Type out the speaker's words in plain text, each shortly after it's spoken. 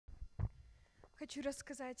Хочу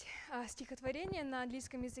рассказать стихотворение на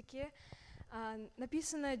английском языке,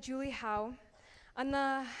 написано Джули Хау.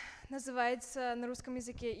 Она называется на русском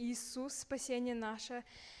языке «Иисус, спасение наше».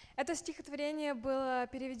 Это стихотворение было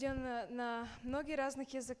переведено на многие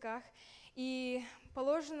разных языках и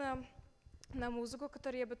положено на музыку,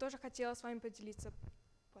 которую я бы тоже хотела с вами поделиться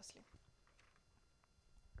после.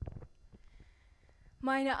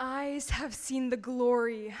 Mine eyes have seen the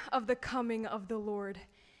glory of the coming of the Lord.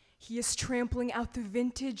 He is trampling out the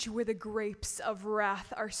vintage where the grapes of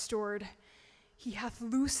wrath are stored. He hath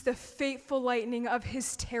loosed the fateful lightning of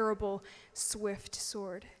his terrible, swift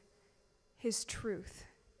sword. His truth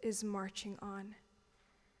is marching on.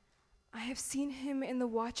 I have seen him in the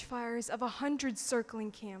watchfires of 100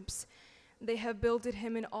 circling camps. They have builded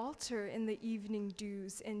him an altar in the evening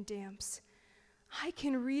dews and damps. I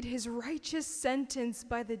can read his righteous sentence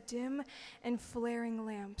by the dim and flaring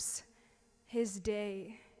lamps. His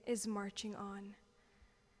day is marching on.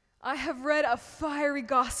 I have read a fiery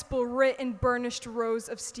gospel writ in burnished rows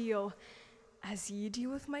of steel. As ye deal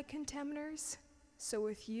with my contemners, so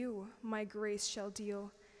with you my grace shall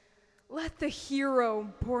deal. Let the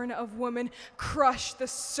hero born of woman crush the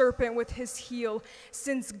serpent with his heel,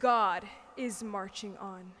 since God is marching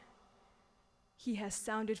on. He has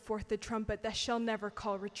sounded forth the trumpet that shall never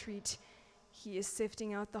call retreat. He is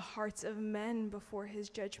sifting out the hearts of men before his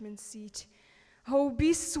judgment seat. Oh,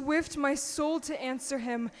 be swift, my soul, to answer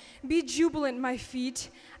him. Be jubilant, my feet.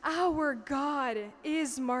 Our God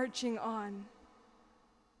is marching on.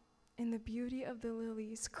 In the beauty of the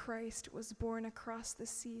lilies, Christ was born across the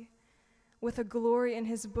sea, with a glory in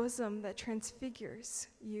his bosom that transfigures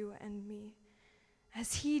you and me.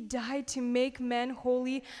 As he died to make men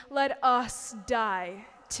holy, let us die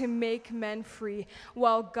to make men free,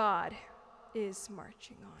 while God is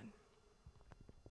marching on.